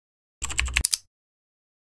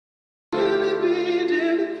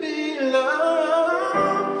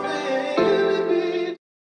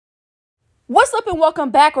up and welcome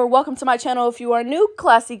back, or welcome to my channel if you are new,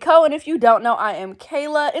 Klassykooo, and if you don't know, I am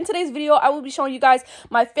Kayla. In today's video, I will be showing you guys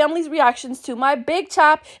my family's reactions to my big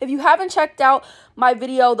chop. If you haven't checked out my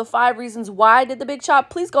video, the 5 reasons why I did the big chop,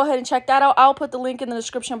 please go ahead and check that out. I'll put the link in the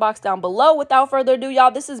description box down below. Without further ado, y'all,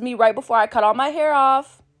 this is me right before I cut all my hair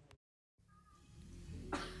off.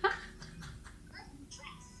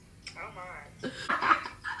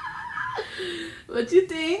 What you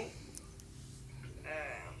think?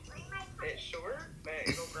 It's short, but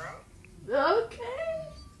it'll grow. Okay.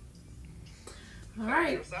 All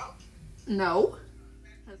right. Yourself? No.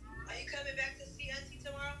 Are you coming back to see Auntie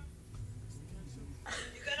tomorrow?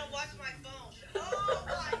 You're gonna watch my phone. Oh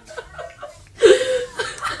my God!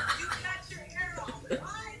 You cut your hair off.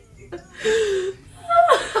 Why did you do that?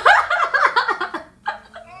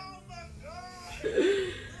 Oh my God!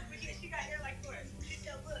 Look, she got hair like yours. She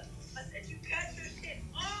said, "Look, I said you cut your shit."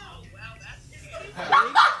 Oh, wow, that's it.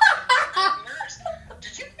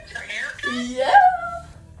 Did you get your hair cut? Yeah.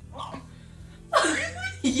 Oh.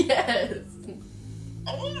 Really? Yes.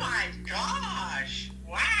 Oh my gosh!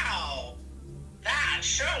 Wow! That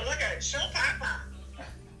sure look at it, so Papa.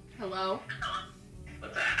 Hello.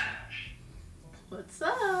 What's that? What's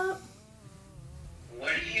up?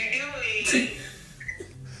 What are you doing?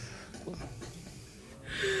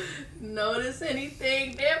 Notice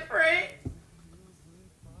anything different?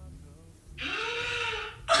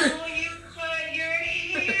 Oh, you cut your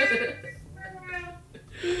hair.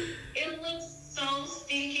 It looks so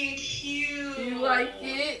stinking cute. You like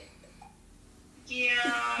it?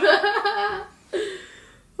 Yeah.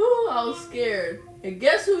 Ooh, I was scared. And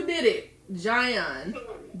guess who did it? Jion.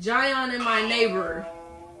 Jion and my neighbor.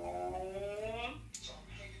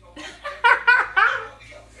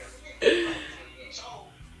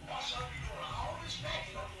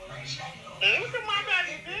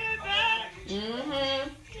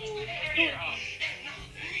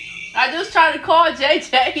 I just tried to call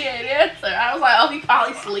JJ, he didn't answer. I was like, oh, he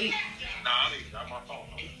probably asleep. Nah, I need got my phone.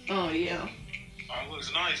 Oh, yeah. That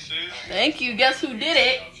looks nice, sis. Thank you. Guess who did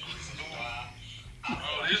it?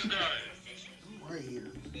 Oh, this guy. Right here.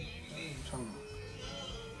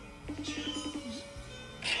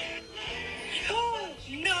 Oh,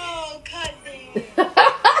 no, cousin.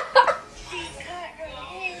 She cut her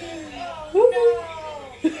hair. Oh,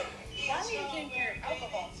 no. Why do you drink your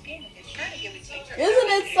alcohol? Skin is trying to give it to you. Isn't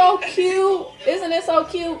it so cute? Isn't it so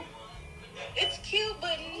cute? It's cute,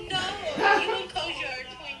 but no. You impose your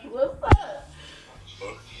twin. What's up?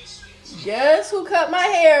 Guess who cut my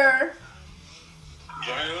hair?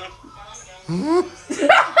 Jaya?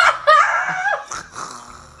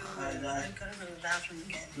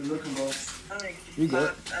 Good looking, boss. You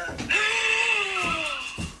good?